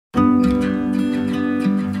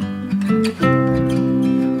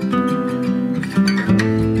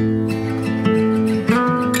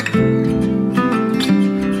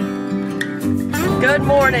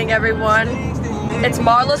morning, everyone. It's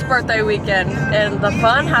Marla's birthday weekend and the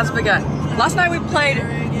fun has begun. Last night we played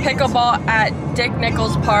pickleball at Dick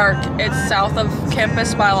Nichols Park. It's south of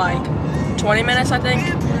campus by like 20 minutes, I think.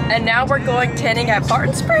 And now we're going tanning at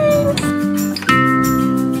Barton Springs.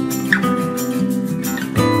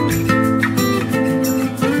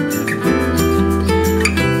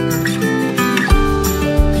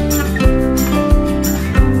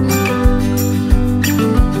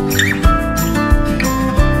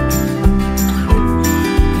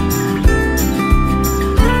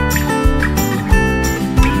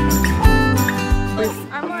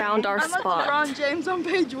 Our spot James on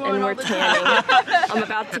page 1 and we're tanning. I'm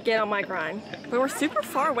about to get on my grind, but we're super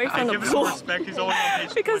far away from the pool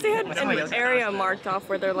because they had an area marked off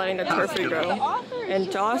where they're letting the turf grow. And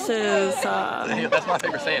Josh is that's my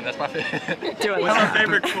favorite saying. That's my favorite. Doing What's my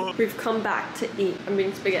favorite quote? We've come back to eat. I'm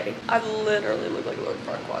eating spaghetti. I literally look like a little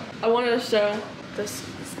farquaad. I wanted to show this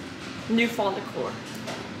new fall decor.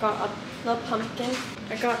 Got a little pumpkin.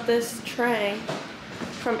 I got this tray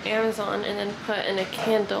from Amazon and then put in a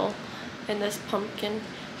candle in this pumpkin,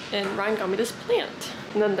 and Ryan got me this plant.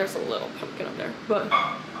 And then there's a little pumpkin up there. But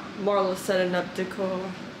Marla's setting up decor.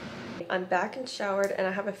 I'm back and showered and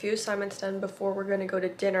I have a few assignments done before we're gonna go to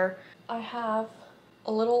dinner. I have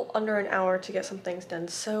a little under an hour to get some things done.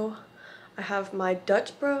 So I have my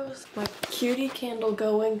Dutch Bros, my cutie candle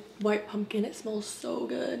going, white pumpkin, it smells so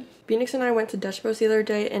good. Phoenix and I went to Dutch Bros the other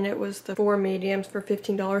day and it was the 4 mediums for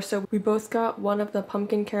 $15. So we both got one of the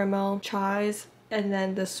pumpkin caramel chais and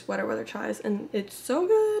then the sweater weather chais, and it's so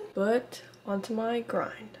good. But onto my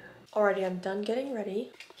grind. Alrighty, I'm done getting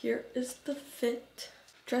ready. Here is the fit.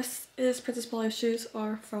 Dress is Princess Polly, shoes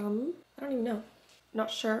are from, I don't even know.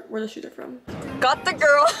 Not sure where the shoes are from. Got the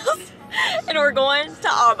girls and we're going to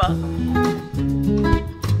ABBA.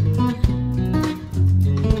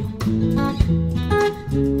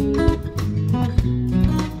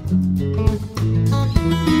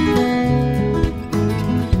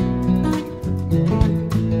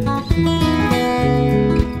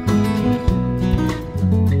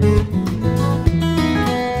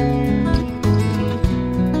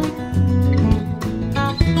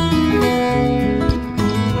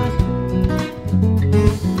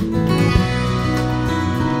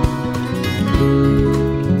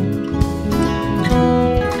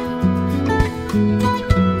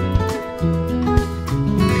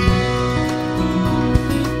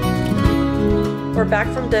 We're back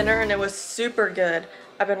from dinner and it was super good.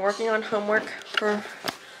 I've been working on homework for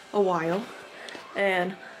a while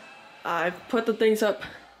and I've put the things up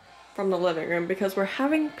from the living room because we're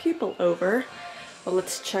having people over. But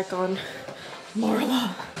let's check on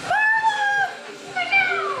Marla.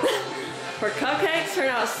 Her cupcakes turned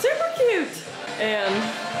out super cute and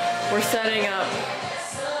we're setting up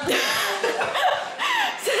the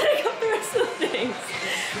rest of the things.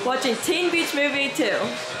 Watching Teen Beach Movie 2.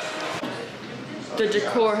 The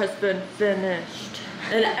decor has been finished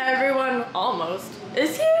and everyone almost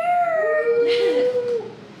is here.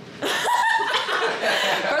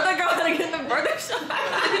 Birthday girl had to get in the birthday shot.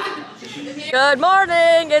 Good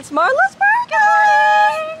morning, it's Marla's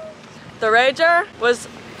birthday. The Rager was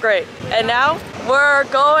great and now we're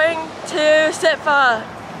going to Sip Pho.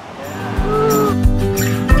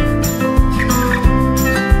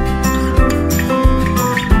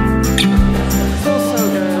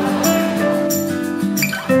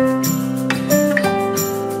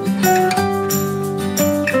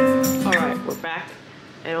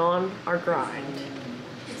 Our grind.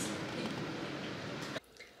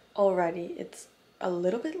 Alrighty, it's a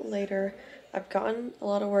little bit later. I've gotten a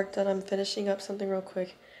lot of work done. I'm finishing up something real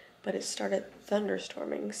quick, but it started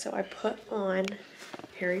thunderstorming, so I put on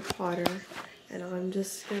Harry Potter and I'm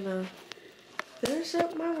just gonna finish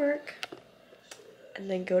up my work and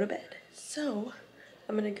then go to bed. So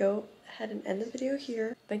I'm gonna go ahead and end the video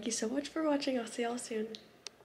here. Thank you so much for watching. I'll see y'all soon.